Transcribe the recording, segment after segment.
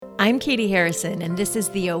I'm Katie Harrison, and this is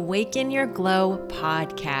the Awaken Your Glow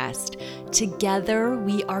podcast. Together,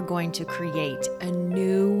 we are going to create a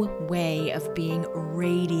new way of being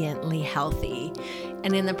radiantly healthy.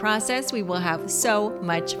 And in the process, we will have so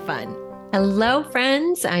much fun. Hello,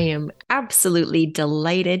 friends. I am absolutely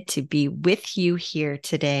delighted to be with you here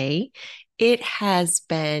today. It has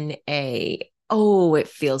been it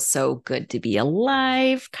feels so good to be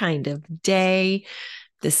alive kind of day.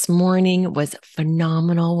 This morning was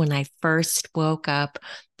phenomenal. When I first woke up,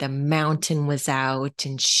 the mountain was out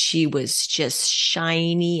and she was just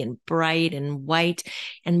shiny and bright and white.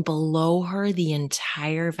 And below her, the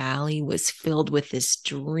entire valley was filled with this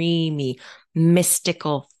dreamy,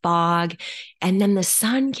 mystical fog. And then the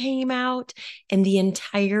sun came out and the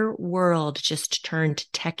entire world just turned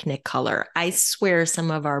technicolor. I swear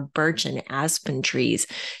some of our birch and aspen trees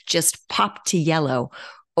just popped to yellow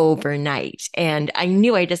overnight. And I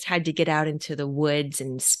knew I just had to get out into the woods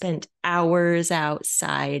and spent hours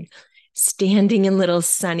outside, standing in little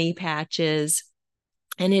sunny patches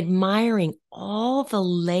and admiring all the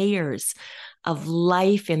layers of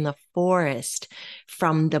life in the forest,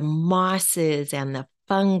 from the mosses and the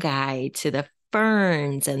fungi to the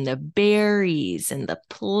ferns and the berries and the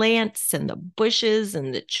plants and the bushes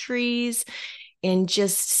and the trees, and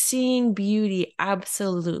just seeing beauty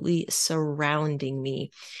absolutely surrounding me.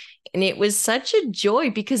 And it was such a joy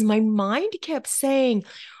because my mind kept saying,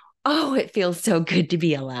 oh, it feels so good to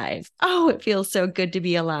be alive. Oh, it feels so good to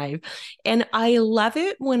be alive. And I love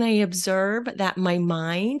it when I observe that my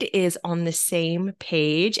mind is on the same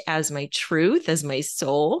page as my truth, as my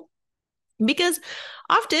soul. Because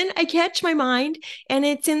often I catch my mind and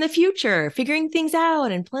it's in the future, figuring things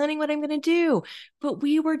out and planning what I'm going to do. But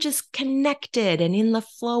we were just connected and in the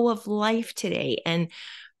flow of life today. And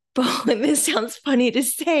this sounds funny to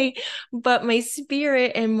say, but my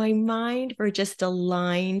spirit and my mind were just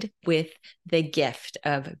aligned with the gift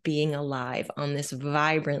of being alive on this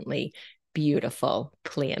vibrantly beautiful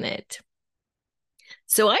planet.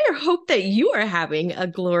 So I hope that you are having a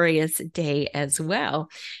glorious day as well.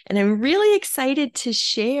 And I'm really excited to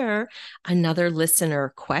share another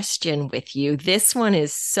listener question with you. This one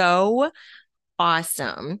is so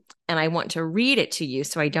awesome, and I want to read it to you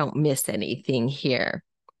so I don't miss anything here.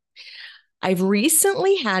 I've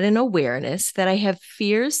recently had an awareness that I have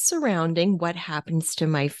fears surrounding what happens to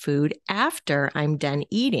my food after I'm done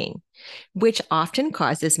eating, which often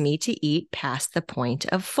causes me to eat past the point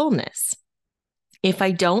of fullness. If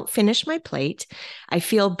I don't finish my plate, I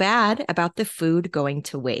feel bad about the food going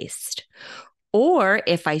to waste. Or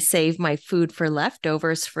if I save my food for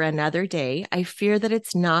leftovers for another day, I fear that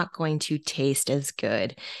it's not going to taste as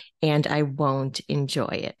good and I won't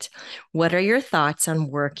enjoy it. What are your thoughts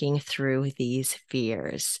on working through these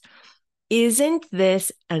fears? Isn't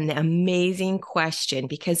this an amazing question?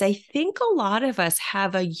 Because I think a lot of us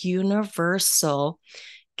have a universal,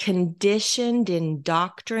 conditioned,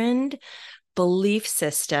 indoctrined belief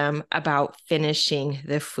system about finishing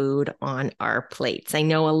the food on our plates. I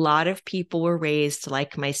know a lot of people were raised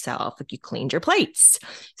like myself, like you cleaned your plates,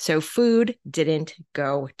 so food didn't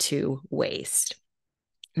go to waste.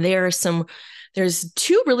 There's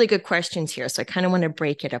two really good questions here, so I kind of want to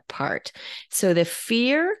break it apart. So the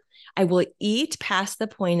fear, I will eat past the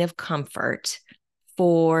point of comfort,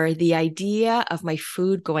 for the idea of my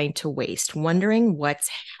food going to waste, wondering what's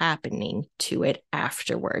happening to it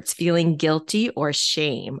afterwards, feeling guilty or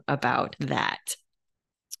shame about that.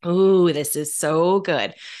 Ooh, this is so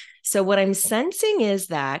good. So what I'm sensing is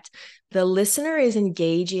that the listener is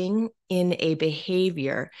engaging in a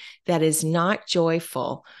behavior that is not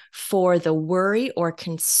joyful for the worry or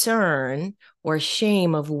concern or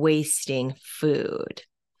shame of wasting food.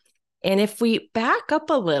 And if we back up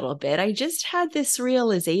a little bit, I just had this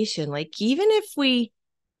realization, like even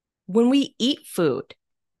when we eat food,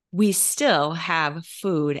 we still have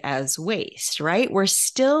food as waste, right? We're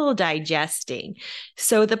still digesting.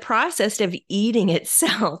 So the process of eating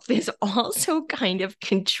itself is also kind of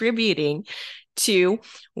contributing to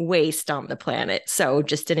waste on the planet. So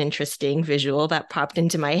just an interesting visual that popped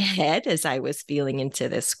into my head as I was feeling into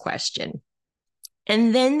this question.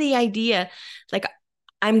 And then the idea, like,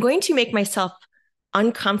 I'm going to make myself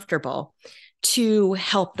uncomfortable to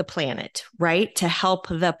help the planet, right? To help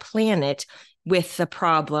the planet with the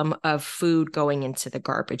problem of food going into the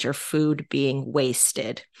garbage or food being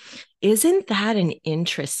wasted. Isn't that an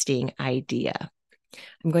interesting idea?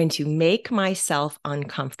 I'm going to make myself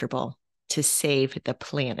uncomfortable to save the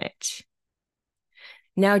planet.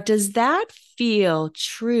 Now, does that feel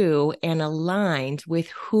true and aligned with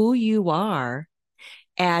who you are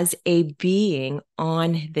as a being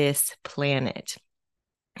on this planet?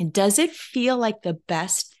 Does it feel like the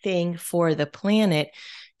best thing for the planet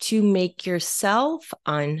to make yourself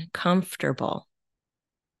uncomfortable?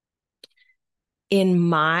 In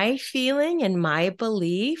my feeling and my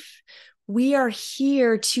belief, we are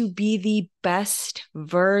here to be the best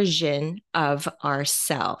version of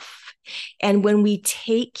ourselves. And when we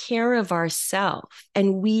take care of ourselves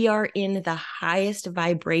and we are in the highest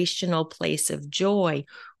vibrational place of joy,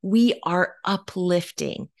 we are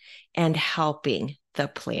uplifting and helping the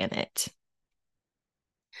planet.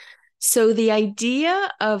 So the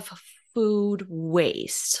idea of food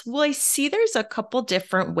waste. Well, I see there's a couple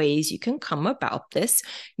different ways you can come about this.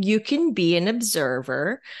 You can be an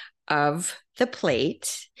observer of the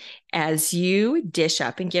plate as you dish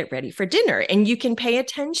up and get ready for dinner, and you can pay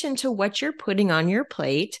attention to what you're putting on your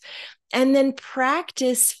plate and then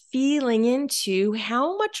practice feeling into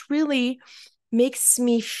how much really makes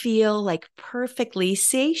me feel like perfectly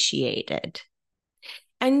satiated.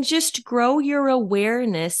 And just grow your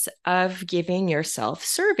awareness of giving yourself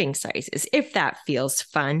serving sizes if that feels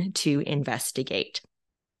fun to investigate.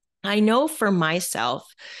 I know for myself,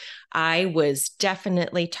 I was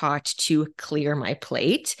definitely taught to clear my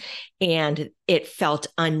plate, and it felt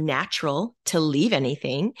unnatural to leave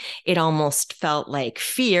anything. It almost felt like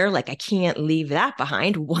fear, like I can't leave that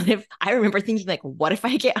behind. What if I remember thinking, like, what if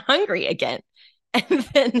I get hungry again? And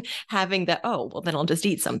then having the, oh, well, then I'll just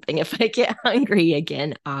eat something if I get hungry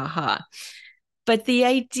again. Aha. But the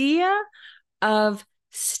idea of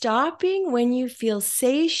stopping when you feel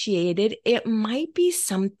satiated, it might be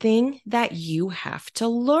something that you have to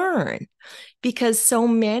learn, because so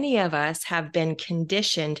many of us have been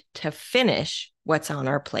conditioned to finish what's on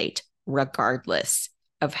our plate, regardless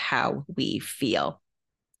of how we feel.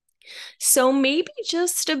 So maybe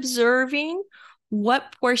just observing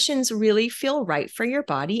what portions really feel right for your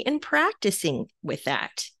body and practicing with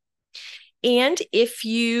that. And if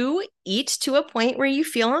you eat to a point where you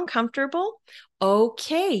feel uncomfortable,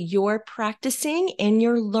 okay, you're practicing and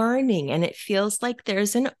you're learning, and it feels like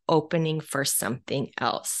there's an opening for something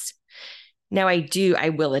else. Now, I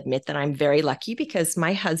will admit that I'm very lucky because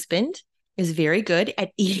my husband is very good at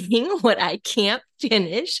eating what I can't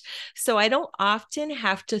finish. So I don't often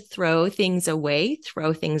have to throw things away,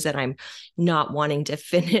 throw things that I'm not wanting to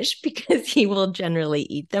finish, because he will generally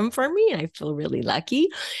eat them for me. And I feel really lucky.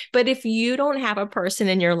 But if you don't have a person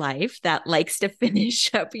in your life that likes to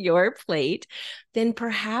finish up your plate, then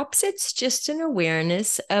perhaps it's just an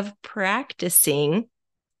awareness of practicing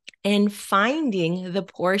and finding the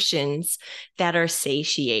portions that are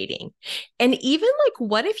satiating. And even like,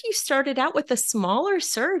 what if you started out with a smaller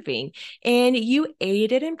serving and you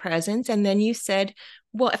ate it in presence, and then you said,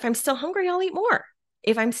 well, if I'm still hungry, I'll eat more.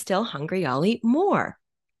 If I'm still hungry, I'll eat more.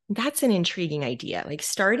 That's an intriguing idea, like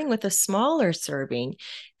starting with a smaller serving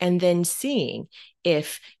and then seeing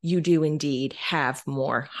if you do indeed have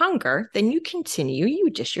more hunger, then you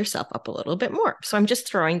dish yourself up a little bit more. So I'm just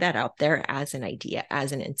throwing that out there as an idea,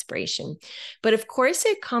 as an inspiration. But of course,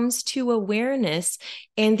 it comes to awareness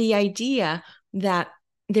and the idea that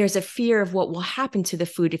there's a fear of what will happen to the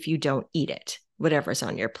food if you don't eat it, whatever's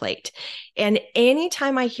on your plate. And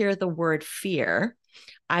anytime I hear the word fear,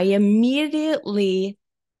 I immediately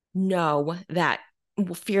know that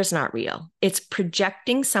fear is not real. It's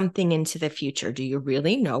projecting something into the future. Do you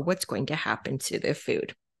really know what's going to happen to the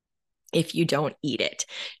food if you don't eat it?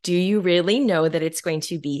 Do you really know that it's going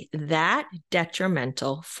to be that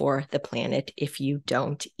detrimental for the planet if you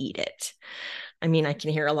don't eat it? I mean, I can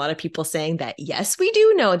hear a lot of people saying that, yes, we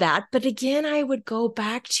do know that. But again, I would go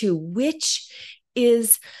back to which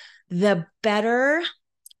is the better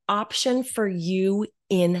option for you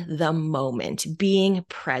in the moment, being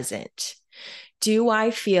present. Do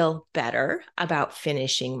I feel better about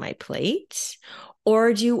finishing my plate?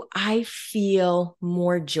 Or do I feel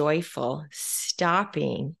more joyful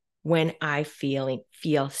stopping when I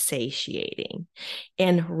feel satiating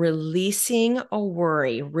and releasing a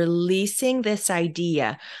worry, releasing this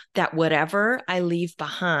idea that whatever I leave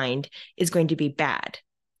behind is going to be bad.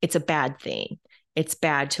 It's a bad thing. It's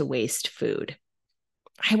bad to waste food.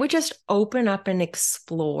 I would just open up and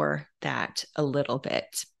explore that a little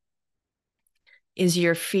bit. Is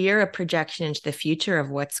your fear a projection into the future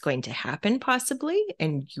of what's going to happen possibly,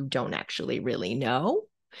 and you don't actually really know?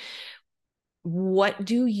 What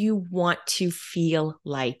do you want to feel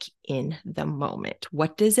like in the moment?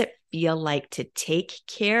 What does it feel like to take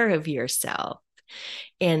care of yourself?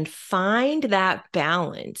 And find that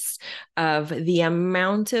balance of the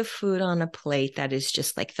amount of food on a plate that is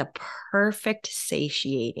just like the perfect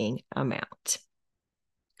satiating amount.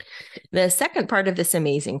 The second part of this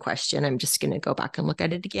amazing question, I'm just going to go back and look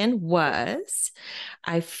at it again, was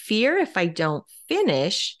I fear if I don't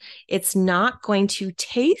finish, it's not going to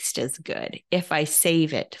taste as good if I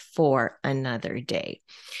save it for another day.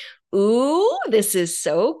 Ooh, this is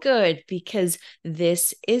so good because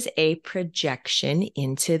this is a projection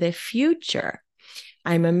into the future.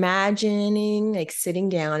 I'm imagining like sitting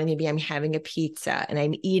down and maybe I'm having a pizza and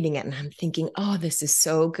I'm eating it and I'm thinking, oh, this is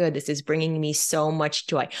so good. This is bringing me so much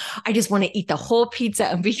joy. I just want to eat the whole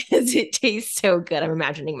pizza because it tastes so good. I'm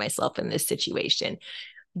imagining myself in this situation.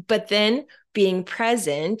 But then being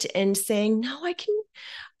present and saying, no,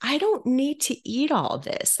 I don't need to eat all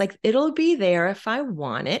this. Like it'll be there if I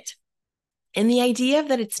want it. And the idea of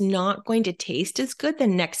that it's not going to taste as good the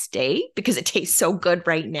next day because it tastes so good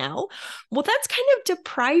right now, well, that's kind of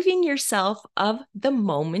depriving yourself of the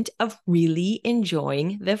moment of really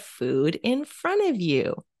enjoying the food in front of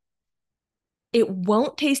you. It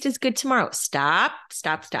won't taste as good tomorrow. Stop.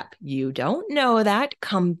 You don't know that.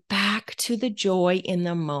 Come back to the joy in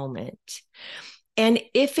the moment. And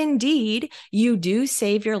if indeed you do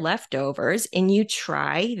save your leftovers and you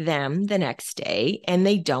try them the next day and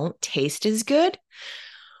they don't taste as good,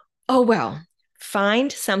 oh, well,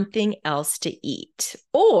 find something else to eat.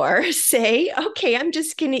 Or say, okay, I'm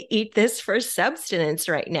just going to eat this for substance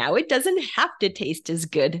right now. It doesn't have to taste as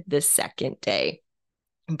good the second day.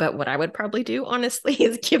 But what I would probably do, honestly,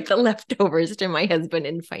 is give the leftovers to my husband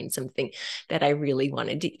and find something that I really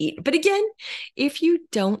wanted to eat. But again, if you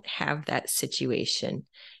don't have that situation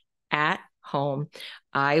at home,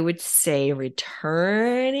 I would say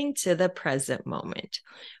returning to the present moment.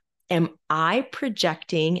 Am I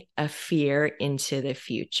projecting a fear into the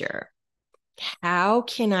future? How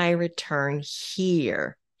can I return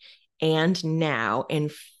here and now and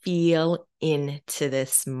feel into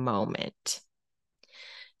this moment?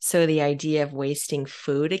 So the idea of wasting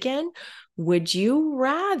food again, would you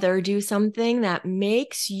rather do something that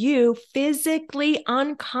makes you physically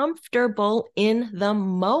uncomfortable in the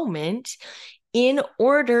moment in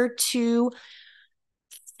order to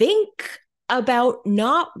think about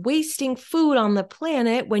not wasting food on the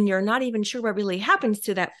planet when you're not even sure what really happens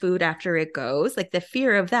to that food after it goes? Like the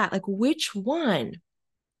fear of that, like which one?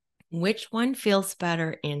 Which one feels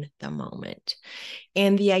better in the moment?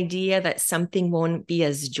 And the idea that something won't be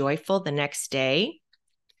as joyful the next day,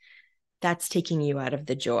 that's taking you out of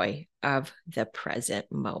the joy of the present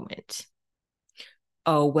moment.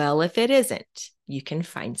 Oh, well, if it isn't, you can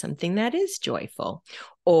find something that is joyful.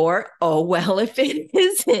 Or, oh, well, if it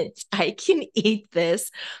isn't, I can eat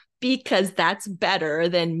this because that's better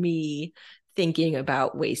than me thinking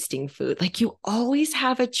about wasting food. Like you always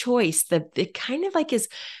have a choice. It kind of like is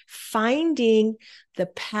finding the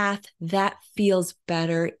path that feels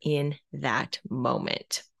better in that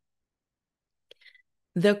moment.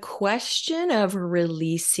 The question of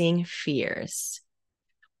releasing fears.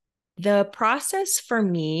 The process for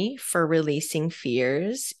me for releasing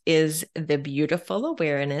fears is the beautiful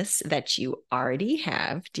awareness that you already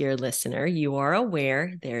have, dear listener. You are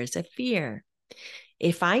aware there's a fear.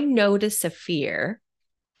 If I notice a fear,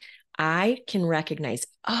 I can recognize,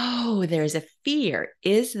 oh, there's a fear.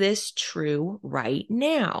 Is this true right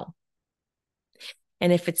now?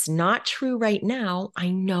 And if it's not true right now, I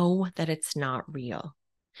know that it's not real.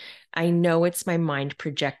 I know it's my mind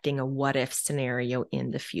projecting a what if scenario in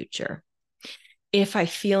the future. If I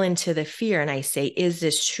feel into the fear and I say, is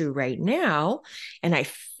this true right now? And I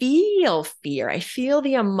feel fear, I feel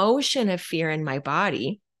the emotion of fear in my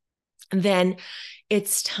body, then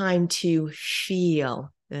it's time to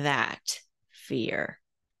feel that fear.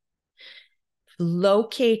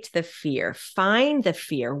 Locate the fear, find the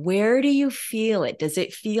fear. Where do you feel it? Does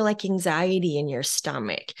it feel like anxiety in your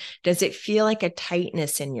stomach? Does it feel like a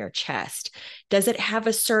tightness in your chest? Does it have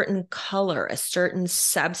a certain color, a certain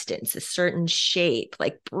substance, a certain shape?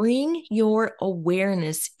 Like bring your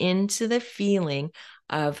awareness into the feeling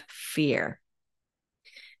of fear.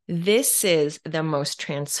 This is the most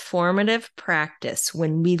transformative practice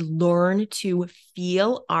when we learn to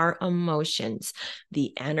feel our emotions.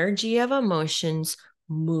 The energy of emotions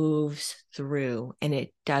moves through and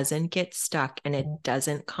it doesn't get stuck and it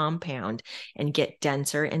doesn't compound and get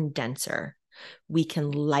denser and denser. We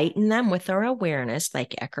can lighten them with our awareness,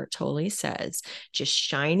 like Eckhart Tolle says, just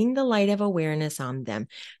shining the light of awareness on them,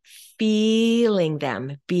 feeling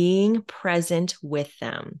them, being present with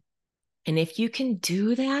them. And if you can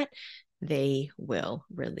do that, they will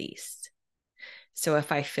release. So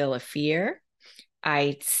if I feel a fear,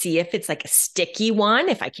 I see if it's like a sticky one,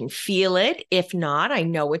 if I can feel it. If not, I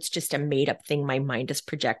know it's just a made up thing my mind is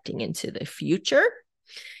projecting into the future.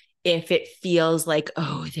 If it feels like,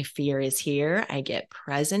 oh, the fear is here, I get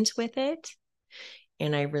present with it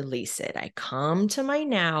and I release it. I come to my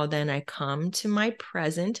now, then I come to my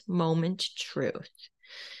present moment truth.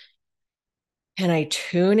 And I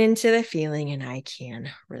tune into the feeling and I can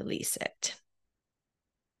release it.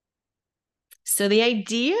 So the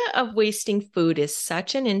idea of wasting food is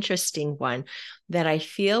such an interesting one that I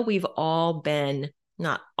feel we've all been,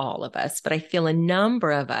 not all of us, but I feel a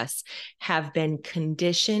number of us have been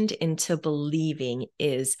conditioned into believing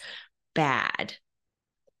is bad.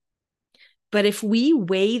 But if we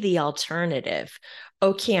weigh the alternative,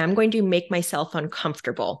 okay, I'm going to make myself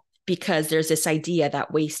uncomfortable because there's this idea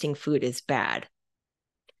that wasting food is bad.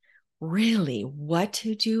 Really, what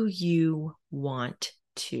do you want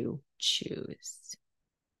to choose?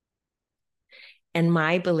 And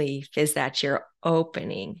my belief is that you're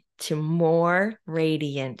opening to more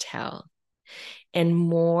radiant health. And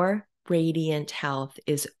more radiant health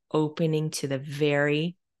is opening to the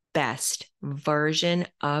very best version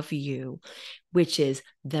of you, which is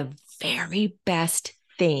the very best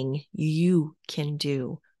thing you can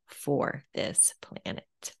do for this planet.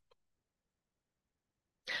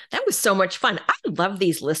 That was so much fun. I love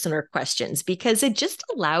these listener questions because it just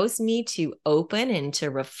allows me to open and to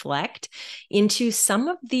reflect into some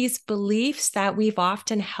of these beliefs that we've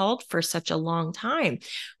often held for such a long time.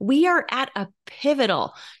 We are at a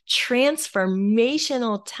pivotal,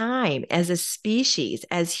 transformational time as a species,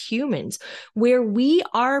 as humans, where we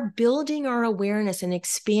are building our awareness and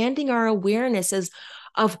expanding our awarenesses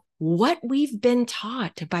of what we've been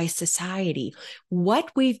taught by society,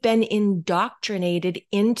 what we've been indoctrinated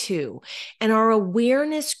into, and our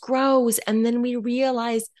awareness grows. And then we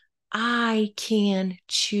realize, I can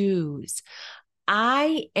choose.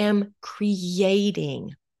 I am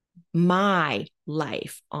creating my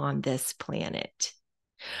life on this planet.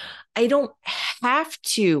 I don't have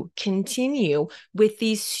to continue with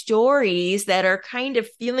these stories that are kind of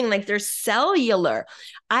feeling like they're cellular.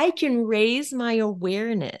 I can raise my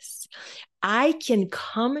awareness. I can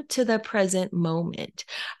come to the present moment.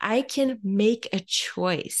 I can make a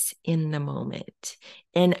choice in the moment,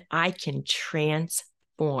 and I can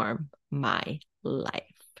transform my life.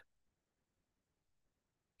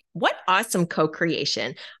 What awesome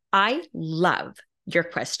co-creation. I love your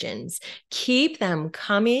questions. Keep them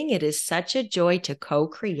coming. It is such a joy to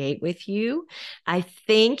co-create with you. I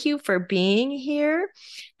thank you for being here.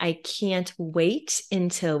 I can't wait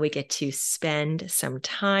until we get to spend some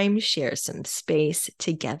time, share some space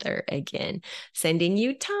together again. Sending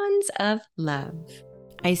you tons of love.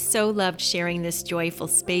 I so loved sharing this joyful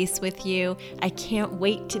space with you. I can't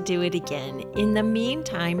wait to do it again. In the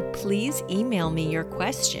meantime, please email me your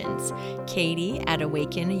questions,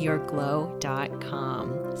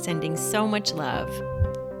 Katie@awakenyourglow.com. Sending so much love.